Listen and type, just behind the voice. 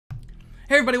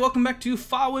Hey everybody, welcome back to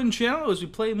Fawin channel as we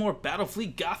play more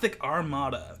Battlefleet Gothic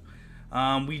Armada.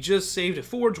 We just saved a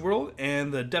Forge World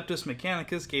and the Adeptus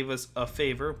Mechanicus gave us a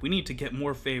favor. We need to get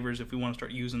more favors if we want to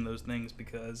start using those things,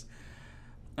 because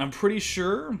I'm pretty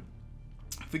sure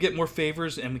if we get more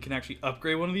favors and we can actually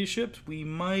upgrade one of these ships, we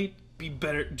might be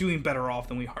doing better off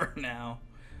than we are now.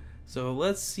 So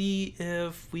let's see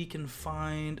if we can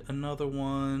find another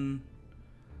one.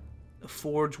 The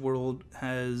Forge World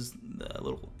has the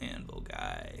little anvil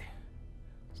guy.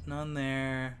 There's none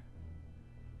there.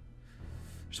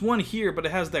 There's one here, but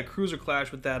it has that cruiser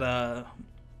clash with that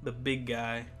the big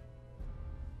guy.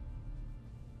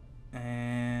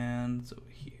 And it's over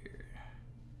here.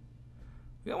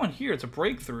 We got one here. It's a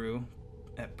breakthrough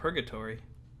at Purgatory.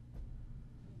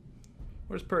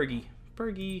 Where's Purgy?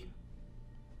 Purgy.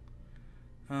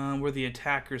 We're the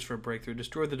attackers for a breakthrough.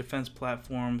 Destroy the defense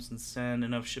platforms and send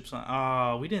enough ships on.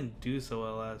 Oh, we didn't do so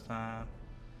well last time.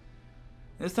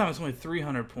 This time it's only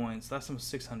 300 points. Last time was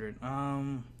 600.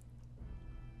 I'm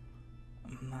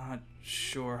not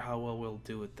sure how well we'll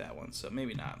do with that one, so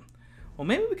maybe not. Well,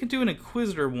 maybe we could do an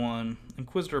Inquisitor one.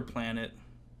 Inquisitor planet.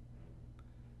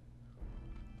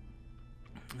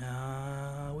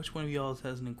 Which one of y'all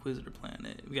has an Inquisitor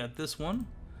planet? We got this one.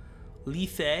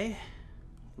 Lethe.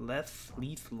 Leith.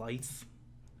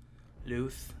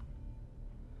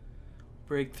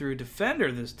 Breakthrough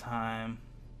Defender this time.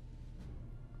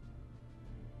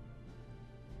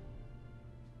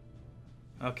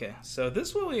 Okay, so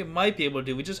this one we might be able to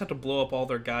do. We just have to blow up all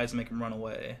their guys and make them run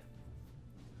away.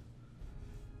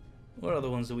 What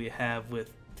other ones do we have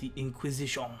with the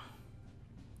Inquisition?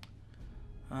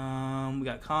 We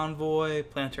got Convoy,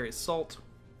 Planetary Assault.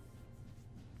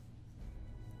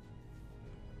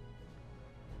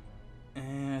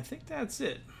 And I think that's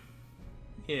it.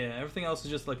 Yeah, everything else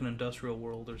is just like an industrial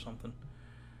world or something.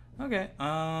 Okay,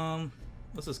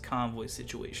 what's this convoy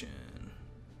situation?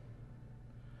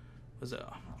 What's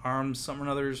that? Arms something or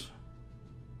others?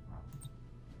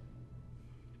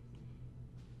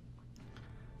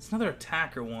 It's another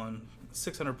attacker one.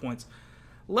 600 points.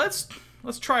 Let's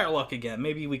try our luck again.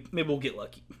 Maybe we'll get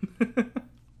lucky.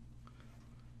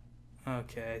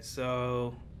 Okay,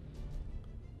 so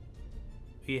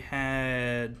we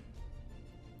had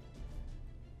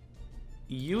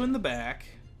you in the back,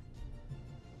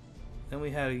 then we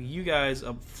had you guys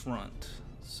up front.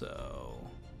 So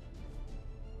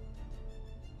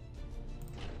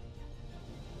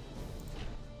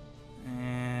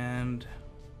and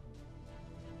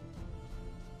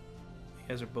you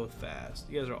guys are both fast.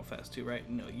 You guys are all fast too, right?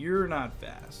 No, you're not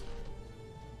fast.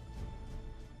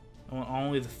 I want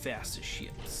only the fastest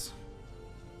ships.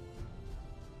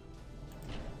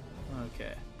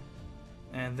 Okay.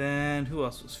 And then, who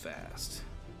else was fast?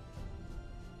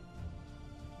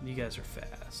 You guys are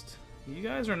fast. You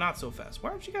guys are not so fast. Why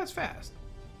aren't you guys fast?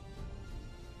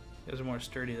 You guys are more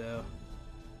sturdy, though.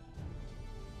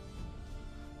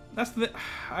 That's the...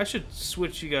 I should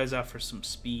switch you guys out for some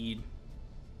speed.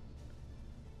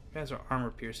 You guys are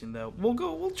armor piercing, though.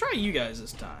 We'll try you guys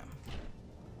this time.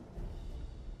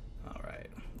 Alright.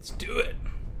 Let's do it.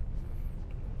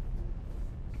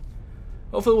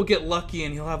 Hopefully we'll get lucky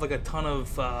and he'll have like a ton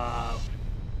of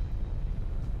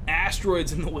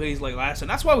asteroids in the way like last time.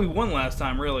 That's why we won last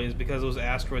time, really, is because those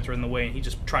asteroids were in the way and he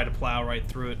just tried to plow right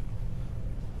through it.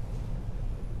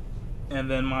 And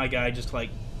then my guy just like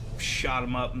shot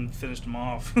him up and finished him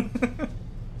off. I'm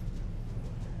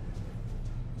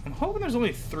hoping there's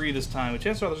only 3 this time, but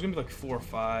chances are there's going to be like 4 or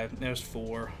 5. There's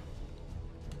 4.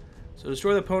 So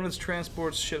destroy the opponent's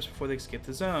transports ships before they escape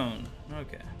the zone.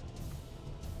 Okay.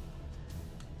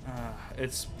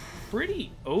 It's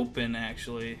pretty open,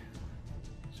 actually.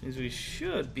 Which means we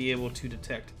should be able to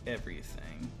detect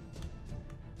everything.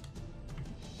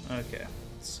 Okay,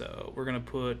 so we're going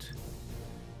to put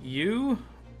you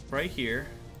right here.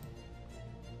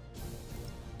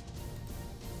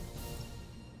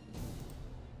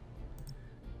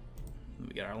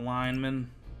 We got our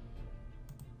linemen.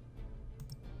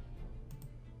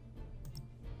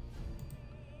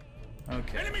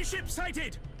 Okay. Enemy ship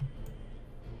sighted!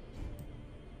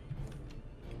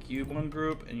 You one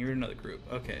group and you're another group.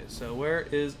 Okay, so where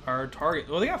is our target?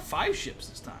 Oh, they got 5 ships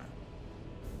this time.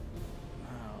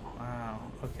 Wow, wow,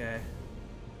 okay.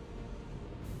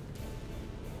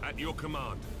 At your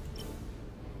command.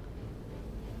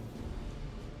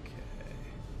 Okay.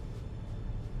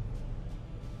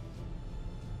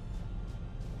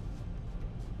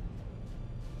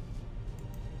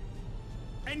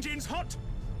 Engines hot!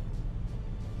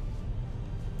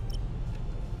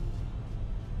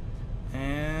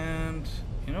 And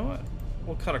you know what?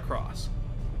 We'll cut across.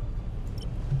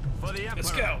 For the Emperor.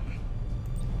 Let's go.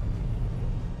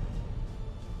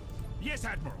 Yes,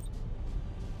 Admiral.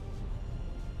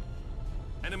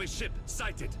 Enemy ship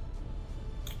sighted.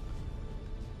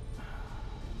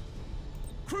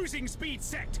 Cruising speed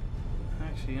set.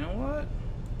 Actually, you know what?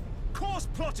 Course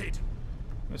plotted.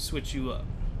 I'm gonna switch you up.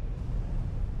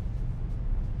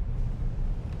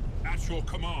 At your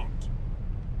command.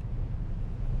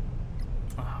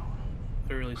 Oh,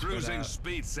 they're really spread Cruising out.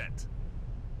 speed set.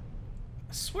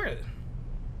 I swear.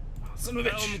 Oh, son of a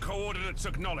Helm bitch. coordinates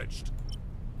acknowledged.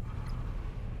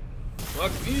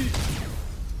 Fuck me.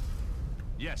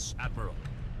 Yes, Admiral.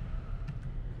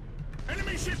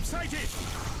 Enemy ship sighted.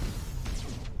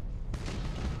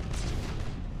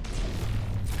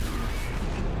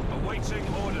 Awaiting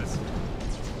orders.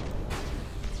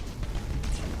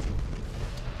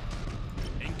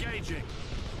 Engaging.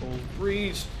 Cold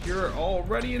breeze. You're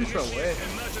already in trouble, eh?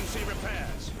 Initiate emergency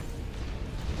repairs.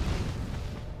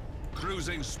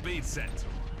 Cruising speed set.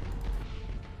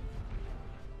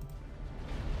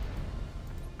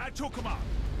 At your command.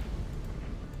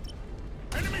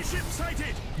 Enemy ship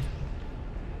sighted.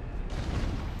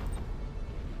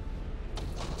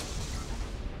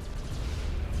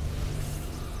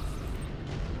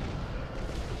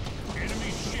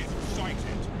 Enemy ship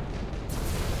sighted.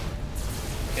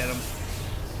 Get him.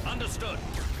 Understood.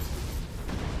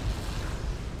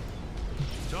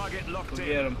 Target locked Go in.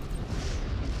 get him.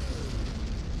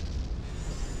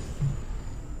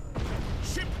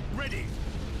 Ship ready.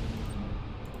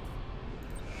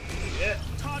 Yeah.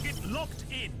 Target locked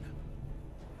in.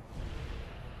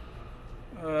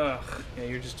 Ugh. Yeah,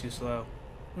 you're just too slow.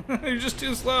 You're just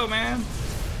too slow, man.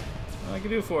 What I can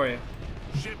do for you?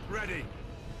 Ship ready.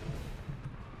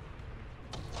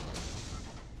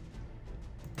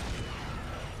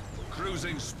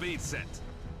 Cruising speed set.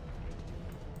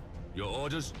 Your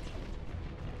orders?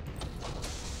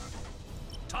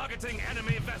 Targeting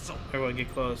enemy vessel. Everyone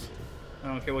get close. I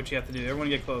don't care what you have to do. Everyone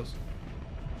get close.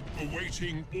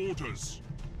 Awaiting orders.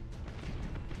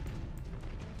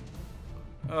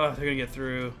 Oh, they're gonna get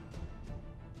through.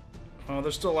 Oh,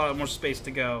 there's still a lot more space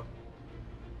to go.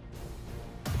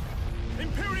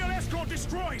 Imperial escort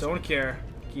destroyed. Don't care.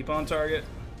 Keep on target.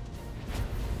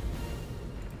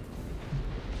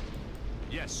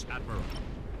 Yes, Admiral.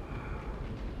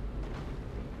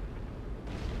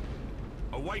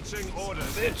 Awaiting orders.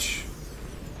 Bitch.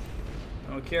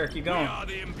 Don't care. Keep We going. are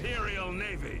the Imperial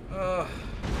Navy. Ugh.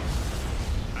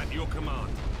 At your command.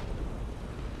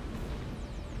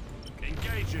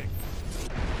 Engaging.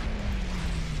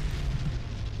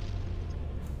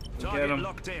 Get Target him.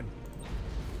 locked in.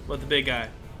 What the big guy?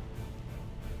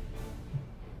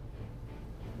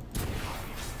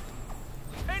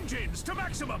 Engines to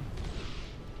maximum.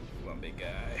 Come on, big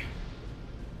guy.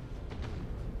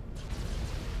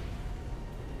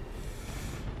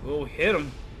 Oh, hit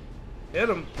him. Hit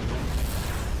him.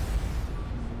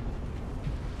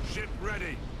 Ship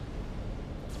ready.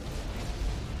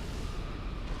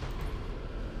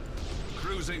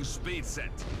 Cruising speed set.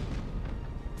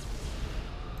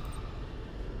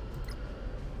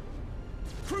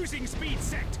 Cruising speed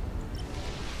set.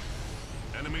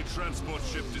 Enemy transport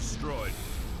ship destroyed.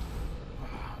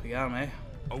 We got him, eh?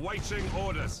 Awaiting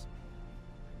orders.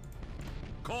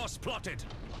 Course plotted.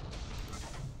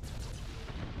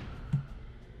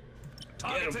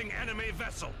 Targeting enemy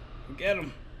vessel. Get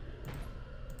him.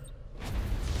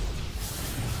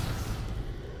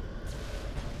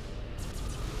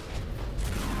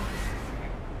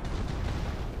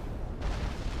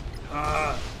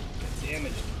 Ah, got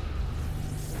damaged.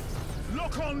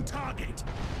 Lock on target.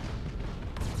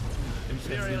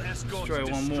 Imperial escort Destroy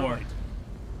one more. destroyed.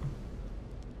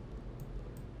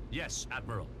 Yes,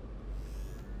 Admiral.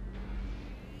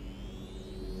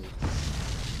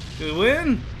 Did we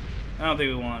win? I don't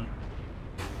think we won.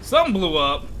 Something blew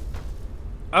up.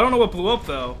 I don't know what blew up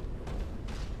though.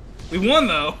 We won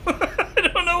though. I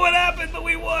don't know what happened, but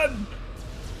we won.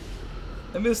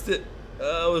 I missed it.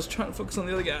 I was trying to focus on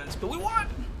the other guys, but we won.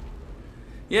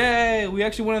 Yay! We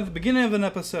actually won at the beginning of an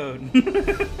episode.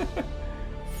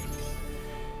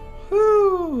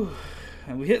 Whew.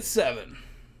 And we hit 7.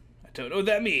 I don't know what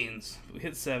that means. But we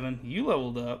hit 7. You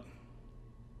leveled up.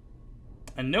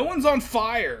 And no one's on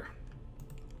fire.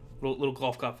 Little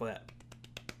golf clap for that.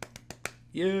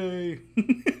 Yay.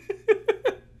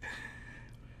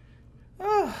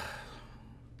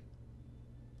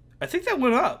 I think that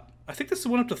went up. I think this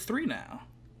went up to 3 now.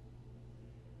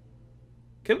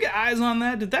 Can we get eyes on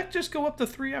that? Did that just go up to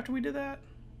 3 after we did that?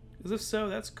 Because if so,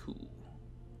 that's cool.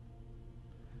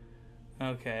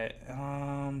 Okay.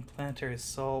 Planetary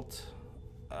assault.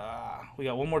 We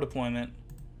got one more deployment.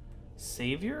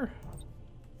 Savior?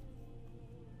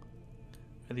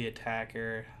 Or the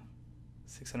attacker.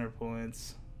 600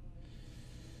 points.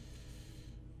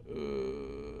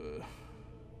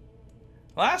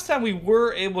 Last time we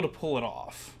were able to pull it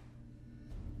off.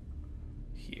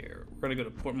 Here, we're gonna go to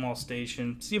Port Mall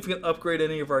Station, see if we can upgrade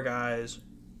any of our guys.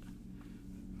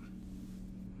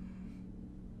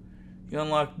 You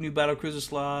unlock new battle cruiser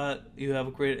slot. You have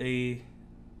upgraded a.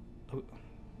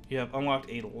 You have unlocked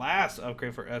a last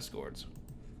upgrade for escorts.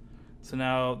 So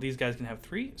now these guys can have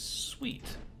 3. Sweet.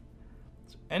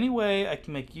 So any way I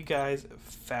can make you guys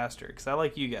faster, because I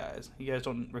like you guys. You guys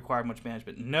don't require much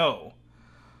management. No.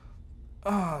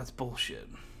 Oh, that's bullshit.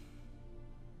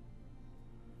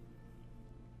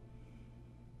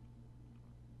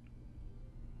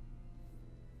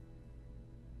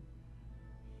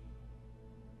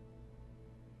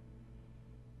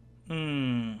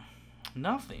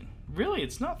 Nothing. Really,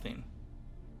 it's nothing.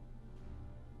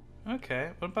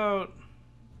 Okay, what about...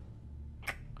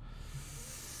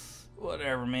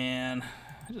 Whatever, man.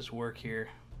 I just work here.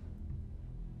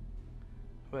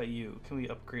 What about you? Can we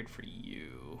upgrade for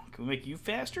you? Can we make you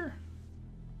faster?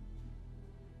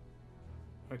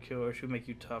 Okay, or should we make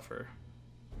you tougher?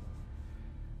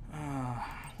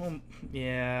 Well,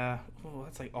 yeah. Oh,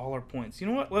 that's like all our points. You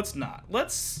know what? Let's not.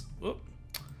 Let's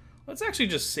actually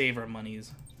just save our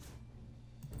monies.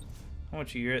 How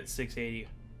much are you? You're at 680.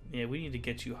 Yeah, we need to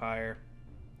get you higher.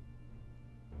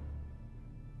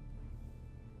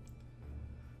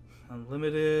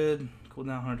 Unlimited.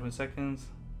 Cooldown 120 seconds.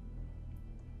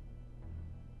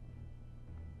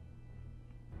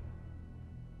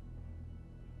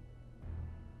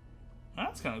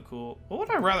 That's kind of cool. What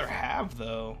would I rather have,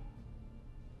 though?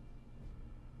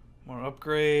 More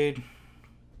upgrade.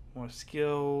 More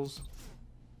skills.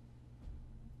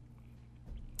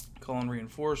 Call in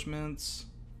reinforcements.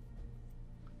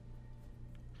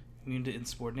 Immune to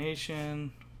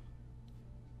insubordination.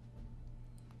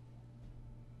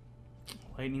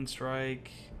 Lightning strike.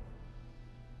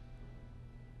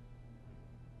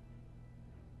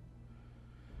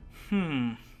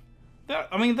 I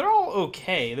mean, they're all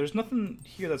okay. There's nothing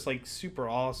here that's like super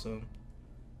awesome.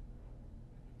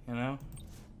 You know?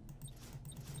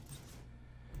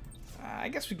 I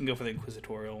guess we can go for the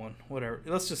inquisitorial one. Whatever.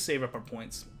 Let's just save up our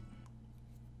points.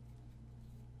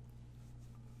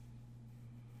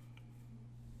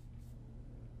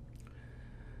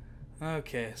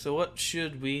 Okay, so what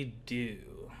should we do?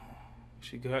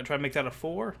 Should we go out and try to make that a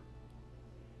 4?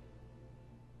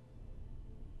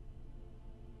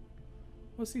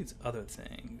 What's these other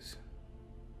things?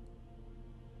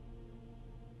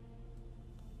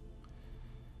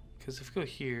 Because if we go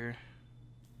here,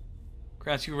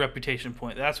 grants you a reputation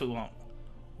point. That's what we want.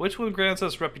 Which one grants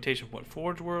us reputation point?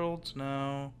 Forge Worlds?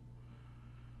 No.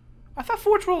 I thought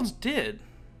Forge Worlds did.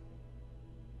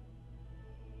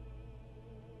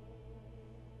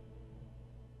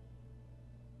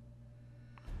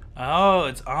 Oh,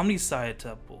 it's Omniscience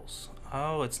Temples.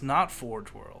 Oh, it's not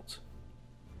Forge Worlds.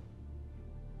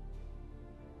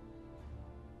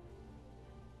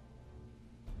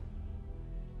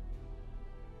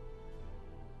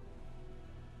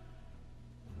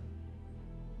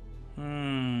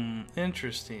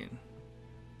 Interesting.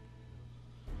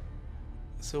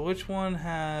 So which one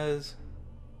has...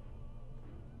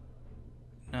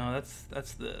 No,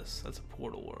 that's this. That's a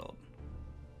Portal World.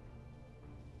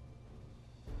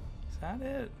 Is that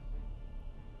it?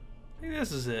 I think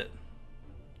this is it.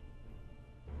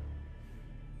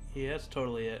 Yeah, that's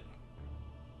totally it.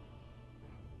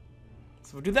 So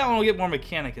if we do that one, we'll get more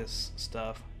Mechanicus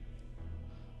stuff.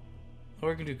 Or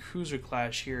we can do Cruiser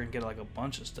Clash here and get like a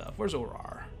bunch of stuff. Where's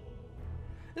Orar?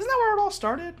 Isn't that where it all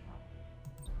started?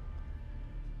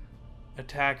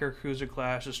 Attacker, Cruiser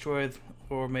Clash, destroy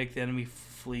or make the enemy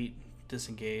fleet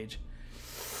disengage.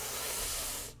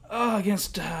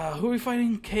 Against, who are we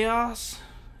fighting? Chaos?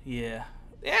 Yeah.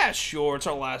 Yeah, sure. It's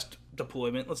our last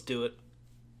deployment. Let's do it.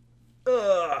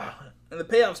 And the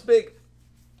payoff's big.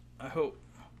 I hope.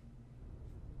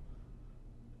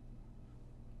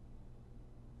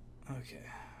 Okay.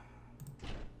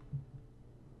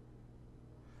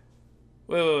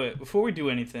 Wait. Before we do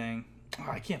anything...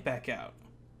 Oh, I can't back out.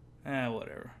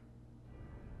 Whatever.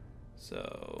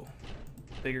 So...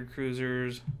 Bigger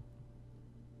cruisers.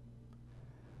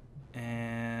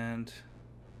 And...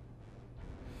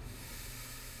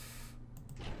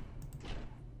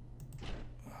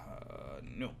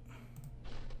 no.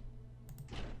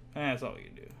 That's all we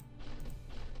can do.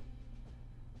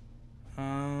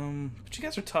 But you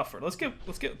guys are tougher. Let's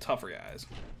get tougher guys.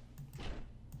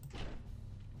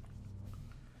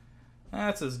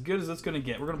 That's as good as it's gonna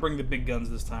get. We're gonna bring the big guns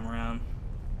this time around.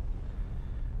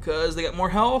 Cause they got more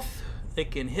health, they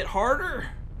can hit harder,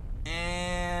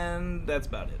 and and that's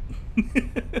about it.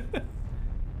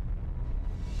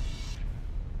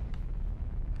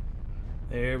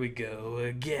 There we go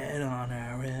again on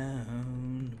our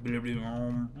own.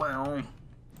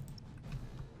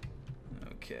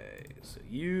 Okay, so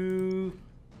you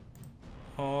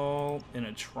all in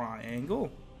a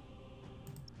triangle,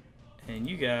 and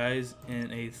you guys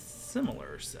in a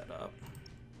similar setup.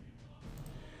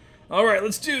 All right,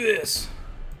 let's do this.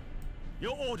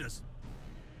 Your orders.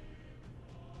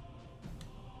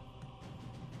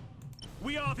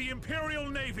 We are the Imperial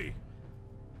Navy.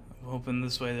 I'm hoping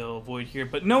this way they'll avoid here,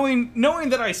 but knowing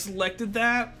that I selected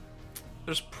that,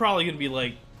 there's probably gonna be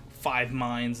like 5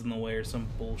 mines in the way or some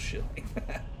bullshit like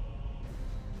that.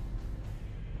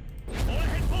 All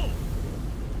ahead full.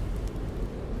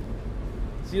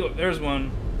 See, look, there's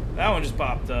one. That one just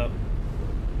popped up.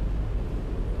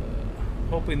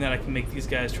 Hoping that I can make these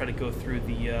guys try to go through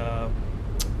the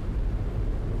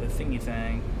thingy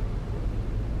thing.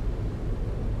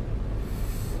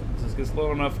 If this gets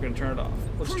low enough, we're gonna turn it off.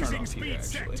 Let's turn it off here,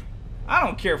 actually. I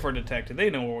don't care if we're detected. They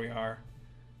know where we are.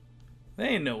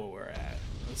 They know where we're at.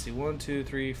 Let's see, 1, 2,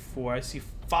 3, 4. I see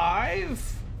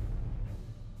 5.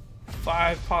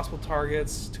 5 possible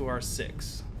targets to our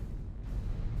 6.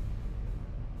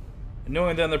 And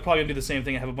knowing them, they're probably gonna do the same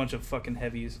thing and have a bunch of fucking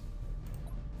heavies.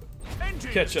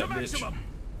 Engines Catch up, to bitch. maximum.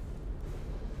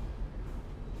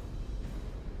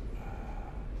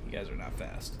 You guys are not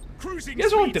fast. Cruising You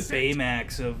guys are like the speed set.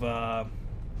 Baymax of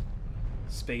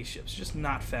spaceships, just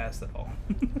not fast at all.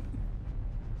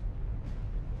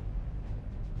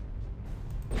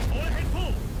 All ahead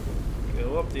full.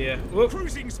 Go up there. Whoop.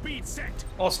 Cruising speed set.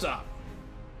 I'll stop.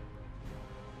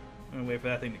 I'm gonna wait for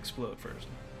that thing to explode first.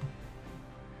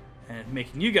 And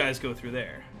making you guys go through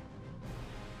there.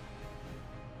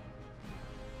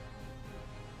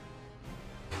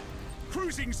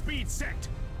 Cruising speed set.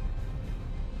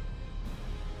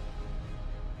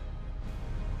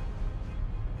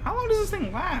 How long does this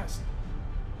thing last?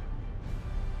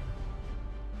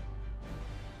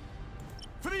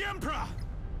 For the Emperor.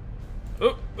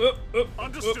 Up, up, up,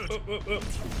 Understood. Up, up, up.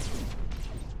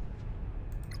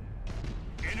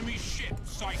 Enemy ship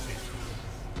sighted.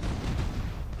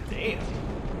 Damn.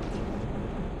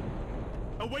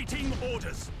 Awaiting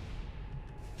orders.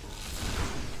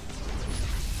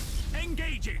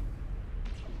 Engaging.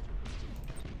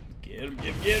 Get him,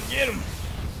 get him.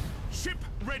 Ship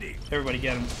ready. Everybody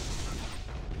get him.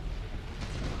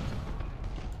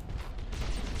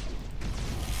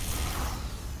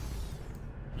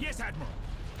 Yes, Admiral.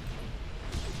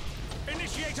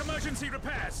 Initiate emergency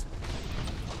repairs.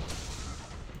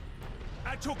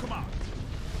 At your command.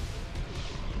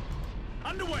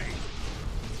 Underway.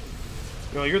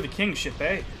 Yo, you're the king ship,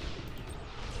 eh?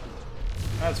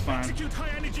 That's fine. Execute high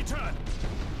energy turn.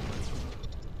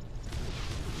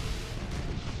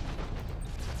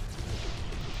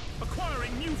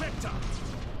 Acquiring new vector.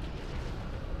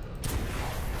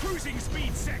 Cruising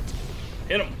speed set.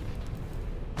 Hit him.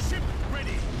 Ship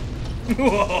ready.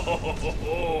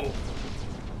 Whoa.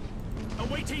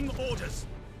 Awaiting orders.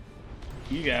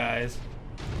 You guys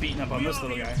beating up on We this are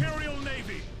little the guy. Imperial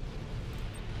Navy.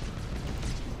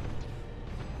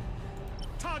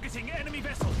 Targeting enemy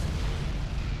vessels.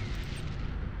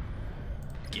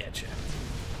 Getcha.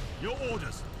 Your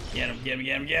orders. Get him, get him,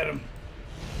 get him, get him.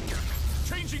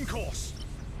 Changing course.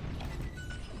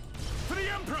 For the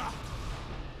Emperor.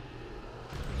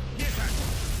 Yes,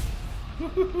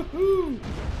 Admiral.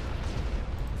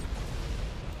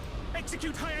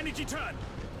 Execute high energy turn.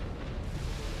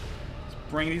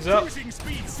 Bring these up. Cruising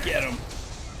speed set. Get him.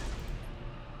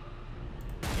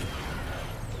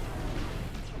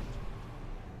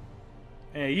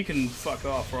 Hey, you can fuck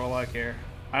off for all I care.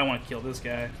 I want to kill this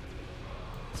guy.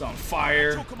 It's on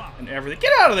fire and everything.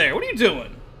 Get out of there! What are you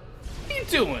doing? What are you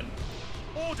doing?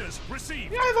 Orders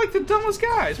received. You guys like the dumbest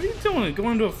guys. What are you doing?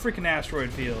 Going into a freaking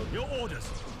asteroid field. Your orders.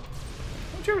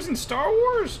 Haven't you ever seen Star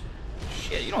Wars?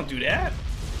 Shit, you don't do that.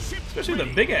 Ship Especially ready.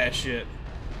 the big ass shit.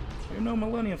 You're no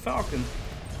Millennium Falcon.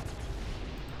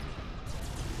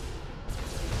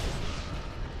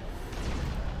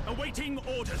 Awaiting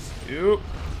orders. Yep. You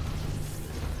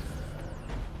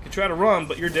can try to run,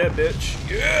 but you're dead, bitch.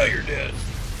 Yeah, you're dead.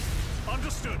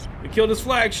 Understood. We killed his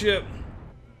flagship.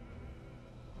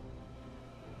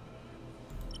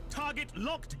 Target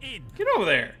locked in. Get over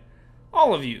there.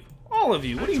 All of you. All of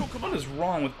you. What At your command. is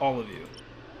wrong with all of you?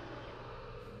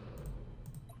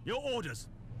 Your orders.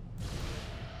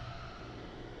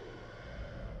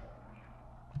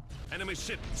 Enemy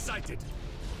ship sighted.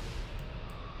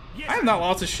 Yes. I have not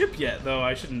lost a ship yet, though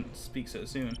I shouldn't speak so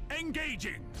soon.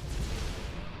 Engaging.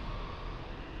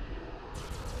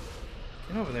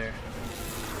 Get over there.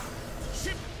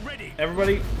 ready.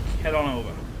 Everybody, head on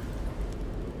over.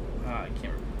 I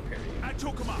can't repair you. At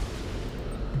your command.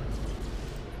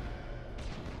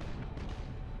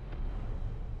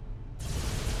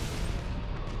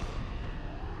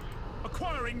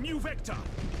 Acquiring new vector.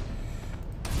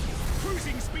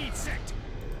 Cruising speed set.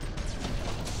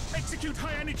 Execute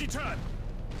high energy turn.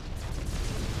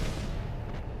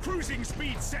 Cruising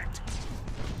speed set.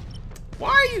 Why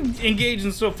are you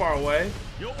engaging so far away?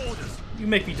 Your orders. You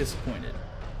make me disappointed.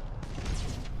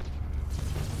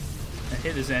 I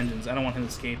hit his engines. I don't want him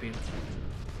escaping.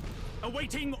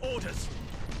 Awaiting orders.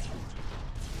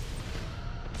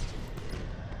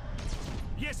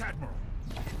 Yes, Admiral.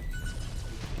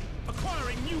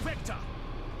 Acquiring new vector.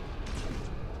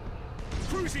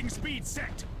 Cruising speed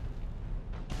set.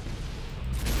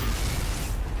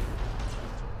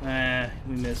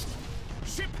 We missed.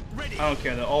 Ship ready. I don't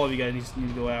care though. All of you guys need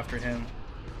to go after him.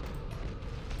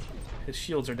 His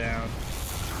shields are down.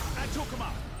 At your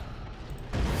command.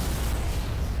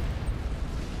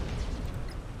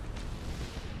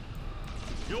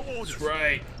 Your orders. That's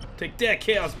right. Take that,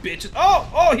 chaos bitches.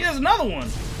 Oh, he has another one.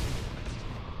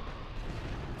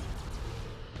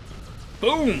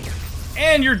 Boom.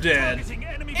 And you're dead. Targeting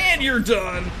enemy And vessel. you're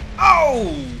done.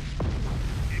 Oh!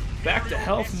 Back to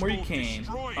hell from where you came.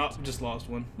 Oh, just lost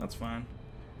one. That's fine.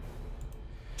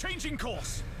 Changing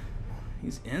course.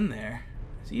 He's in there.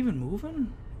 Is he even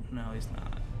moving? No, he's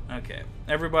not. Okay.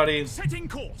 Everybody, Setting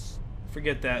course.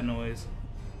 forget that noise.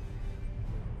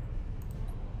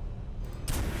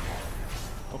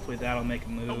 Hopefully that'll make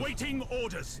him move. Awaiting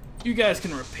orders. You guys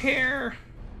can repair.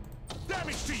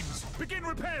 Damage teams, begin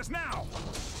repairs now.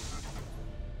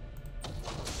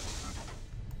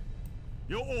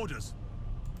 Your orders.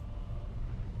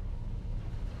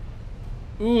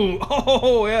 Ooh,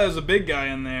 oh yeah, there's a big guy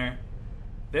in there.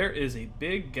 There is a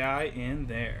big guy in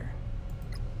there.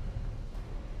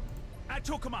 At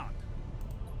your command.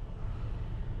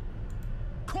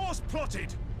 Course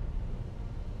plotted.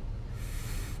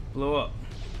 Blow up.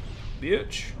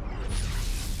 Bitch.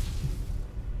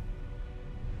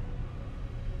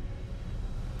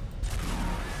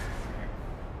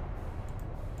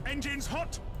 Engines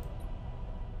hot.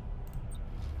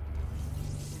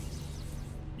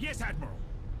 Yes, Admiral.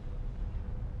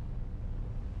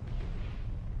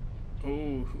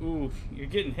 Ooh, you're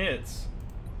getting hits.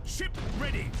 Ship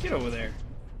ready. Get over there.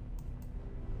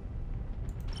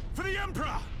 For the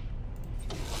Emperor.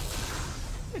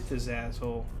 Hit this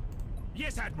asshole.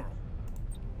 Yes, Admiral.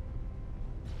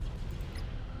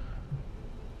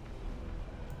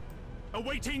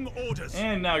 Awaiting orders.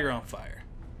 And now you're on fire.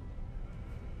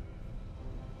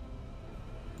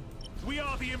 We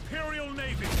are the Imperial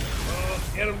Navy.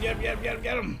 Oh, get him,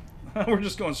 get him. We're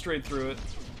just going straight through it.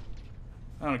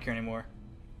 I don't care anymore.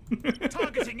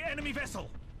 Targeting enemy vessel.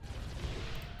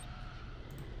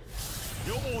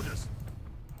 Your orders.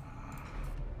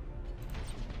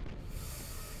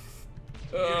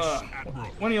 Yes, Admiral.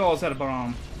 One of y'all has had a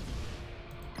bomb.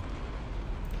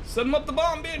 Set him up the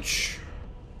bomb, bitch.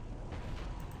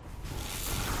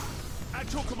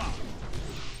 At your command.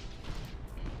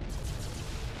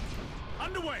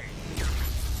 Underway.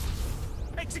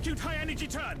 Execute high energy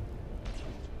turn.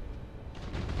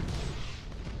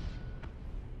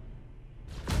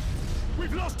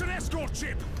 We've lost an escort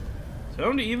ship.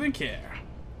 Don't even care.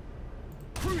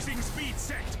 Cruising speed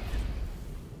set.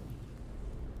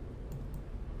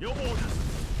 Your orders.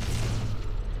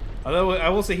 Although I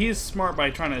will say he's smart by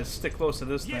trying to stick close to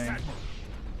this Yes, thing. Admiral.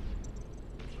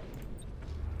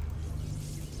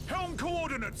 Helm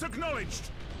coordinates acknowledged.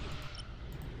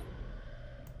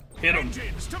 Hit him.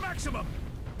 Engines to maximum.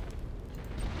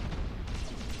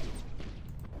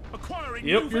 Acquiring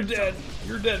Yep, new you're vector. dead.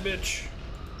 You're dead, bitch.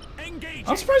 Engaging.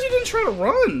 I'm surprised you didn't try to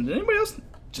run. Did anybody else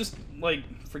just, like,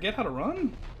 forget how to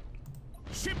run?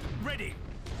 Ship ready.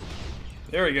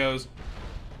 There he goes.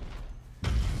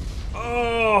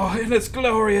 Oh, and it's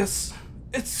glorious.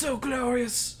 It's so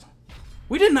glorious.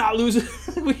 We did not lose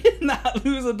we did not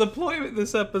lose a deployment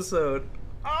this episode.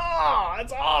 Oh,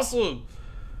 that's awesome.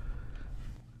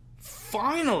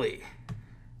 Finally.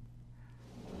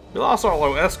 We lost all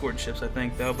our escort ships, I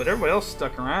think, though, but everybody else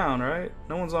stuck around, right?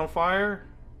 No one's on fire.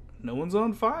 No one's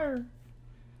on fire.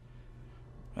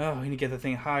 Oh, we need to get the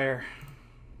thing higher.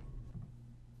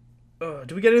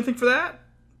 Do we get anything for that?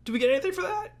 Do we get anything for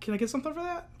that? Can I get something for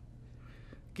that?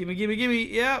 Gimme.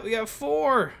 Yeah, we got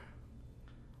 4.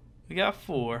 We got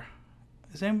 4.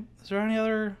 Is there any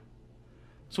other?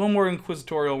 There's one more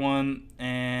inquisitorial one,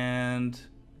 and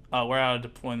we're out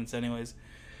of deployments anyways.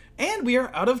 And we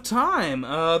are out of time.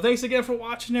 Thanks again for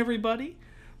watching, everybody.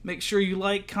 Make sure you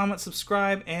like, comment,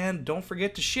 subscribe, and don't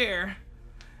forget to share.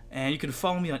 And you can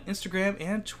follow me on Instagram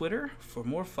and Twitter for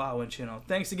more Fawin channel.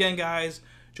 Thanks again, guys.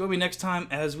 Join me next time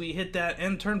as we hit that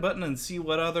end turn button and see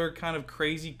what other kind of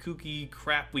crazy, kooky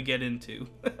crap we get into.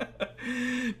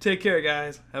 Take care,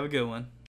 guys. Have a good one.